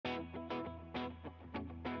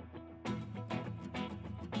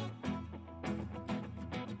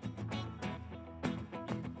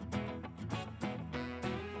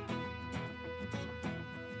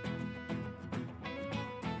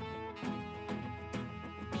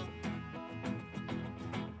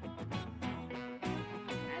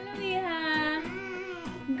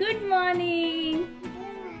Good morning.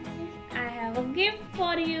 I have a gift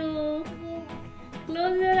for you.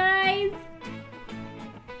 Close your eyes.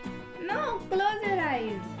 No, close your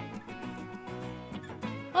eyes.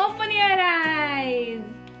 Open your eyes.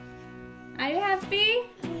 Are you happy?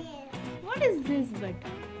 Yes. What is this but?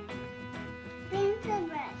 Pencil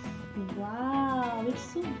brush. Wow, it's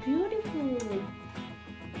so beautiful.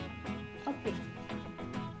 Okay.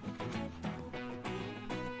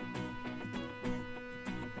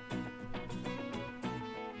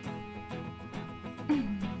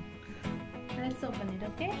 Let's open it,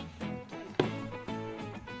 okay?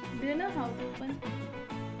 Do you know how to open?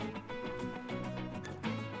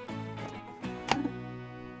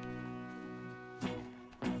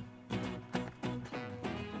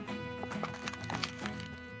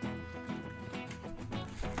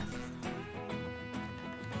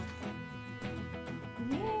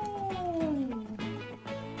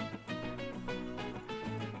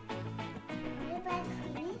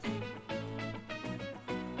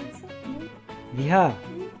 Viha,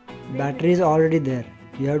 battery is already there.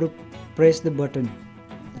 You have to press the button,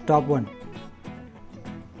 the top one.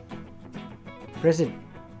 Press it.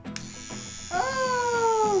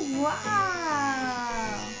 Oh, wow!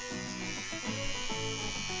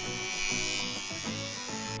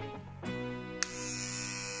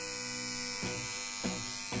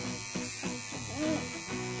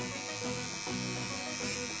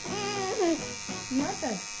 Not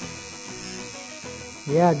that.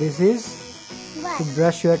 Yeah, this is to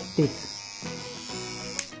brush your teeth.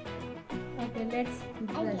 Okay, let's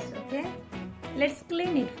brush, okay? Let's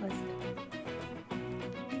clean it first.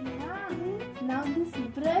 Now this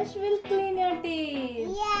brush will clean your teeth.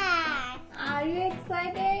 Yeah. Are you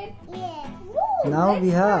excited? Yes. Woo, Now let's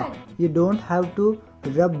Viha, start. you don't have to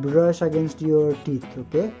rub brush against your teeth,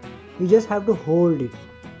 okay? You just have to hold it.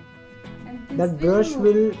 And this That brush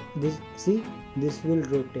move. this will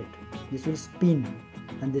rotate. This will spin.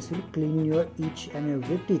 And this will clean your each and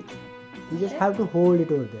every teeth. You just have to hold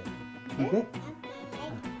it over there. Okay?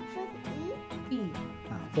 E.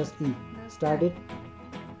 Just E. Start it.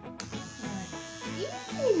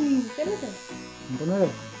 E. Chalo chalo.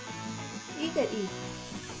 E kar E.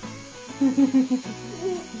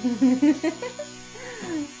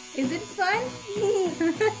 Is it fun?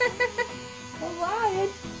 Oh wow, your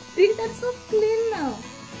teeth are so clean now.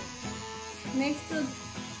 Next to this.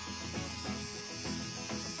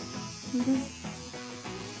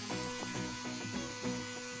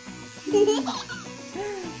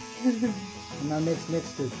 Now next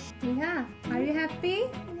tooth. Yeah, are you happy?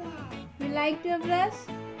 You liked your brush?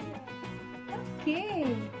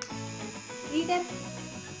 Okay. Eat it.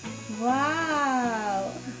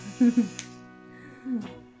 Wow.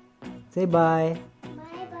 Say bye.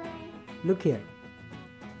 Bye-bye. Look here.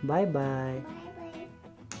 Bye bye. Bye-bye.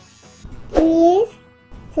 Please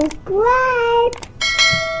subscribe.